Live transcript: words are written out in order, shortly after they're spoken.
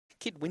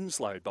Kid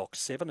Winslow, box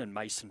 7, and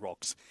Mason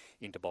Rocks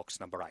into box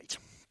number 8.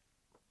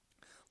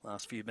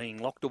 Last few being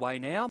locked away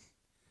now.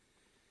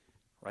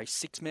 Race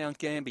 6, Mount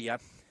Gambier.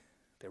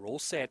 They're all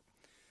set.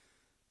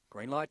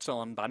 Green light's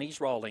on, bunnies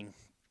rolling.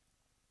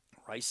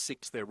 Race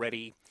 6, they're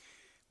ready.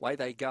 Away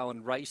they go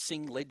and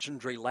racing.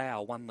 Legendary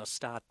Lau won the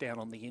start down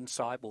on the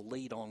inside. Will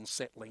lead on,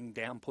 settling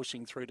down,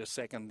 pushing through to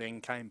second.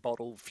 Then came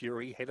Bottled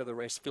Fury. Head of the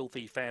rest,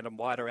 Filthy Phantom.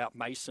 Wider out,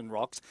 Mason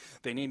Rocks.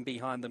 Then in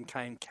behind them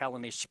came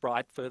Callanish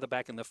Sprite. Further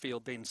back in the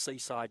field, then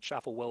Seaside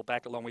Shuffle well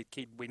back along with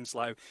Kid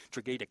Winslow.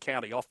 Tregeeta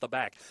County off the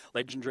back.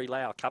 Legendary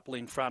Lau, couple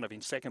in front of. In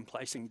second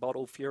placing,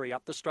 Bottled Fury.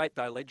 Up the straight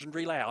though,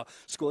 Legendary Lau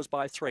scores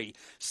by 3.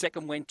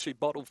 Second went to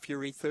Bottled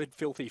Fury. Third,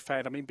 Filthy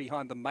Phantom. In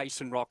behind them,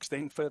 Mason Rocks.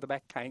 Then further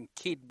back came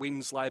Kid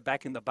Winslow.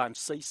 Back in the bunch,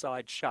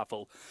 Seaside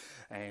Shuffle,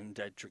 and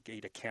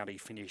Tregeeta County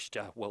finished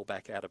well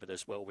back out of it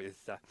as well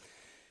with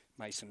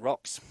Mason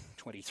Rocks.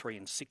 23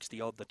 and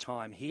 60 odd the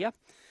time here,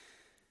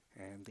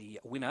 and the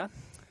winner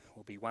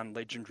will be one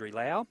Legendary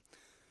Lau.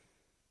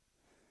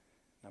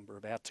 Number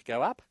about to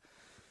go up.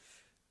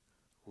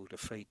 Will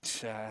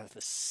defeat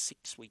the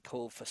 6 we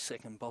called for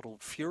second,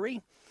 Bottled Fury,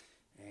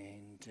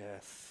 and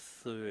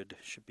third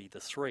should be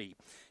the 3.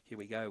 Here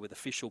we go with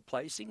official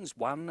placings.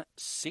 1,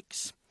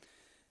 6.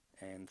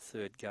 And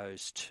third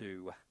goes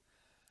to,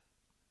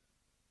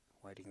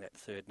 waiting that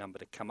third number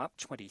to come up,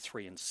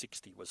 23 and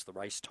 60 was the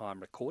race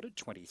time recorded,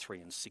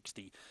 23 and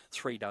 60.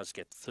 3 does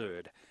get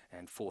third,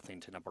 and fourth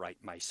into number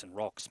 8, Mason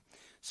Rocks.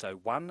 So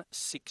 1,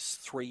 6,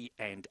 3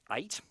 and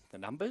 8, the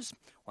numbers,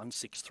 1,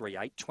 6, 3,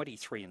 8,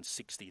 23 and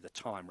 60 the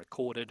time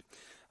recorded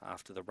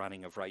after the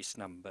running of race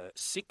number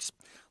 6.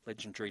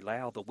 Legendary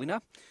Lau, the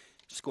winner,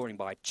 scoring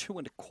by 2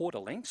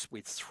 1/4 lengths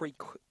with 3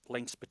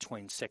 lengths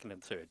between second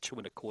and third. 2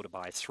 1/4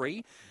 by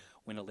 3.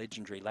 Winner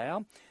Legendary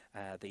Lau.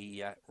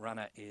 The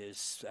runner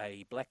is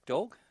a black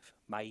dog,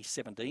 May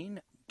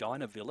 17,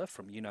 Dinah Villa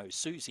from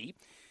Susie.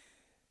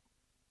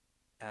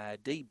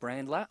 D.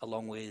 Brandler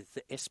along with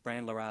S.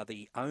 Brandler are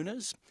the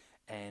owners,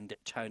 and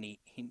Tony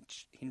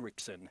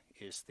Hinrichsen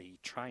is the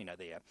trainer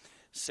there.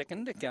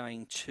 Second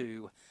going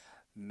to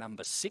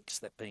number 6,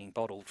 that being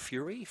Bottled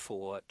Fury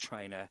for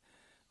trainer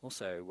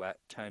also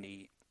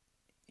Tony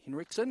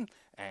Hinrichsen,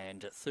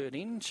 and third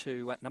in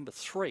to number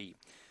 3.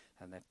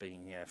 And that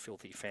being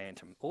Filthy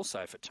Phantom,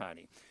 also for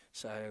Tony.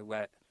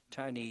 So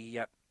Tony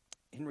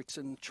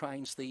Hinrichsen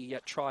trains the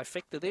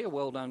trifecta there.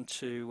 Well done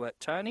to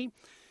Tony.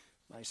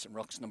 Mason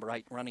Rocks, number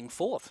 8, running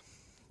 4th.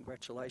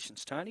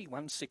 Congratulations, Tony.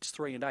 1, 6,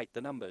 3 and 8,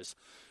 the numbers.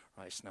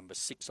 Race number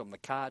 6 on the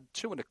card.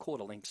 2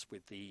 1/4 lengths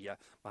with the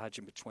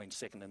margin between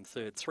second and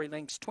third. 3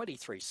 lengths,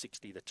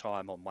 23.60 the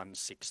time on 1,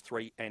 6,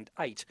 3 and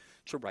 8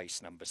 to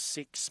race number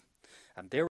 6. And there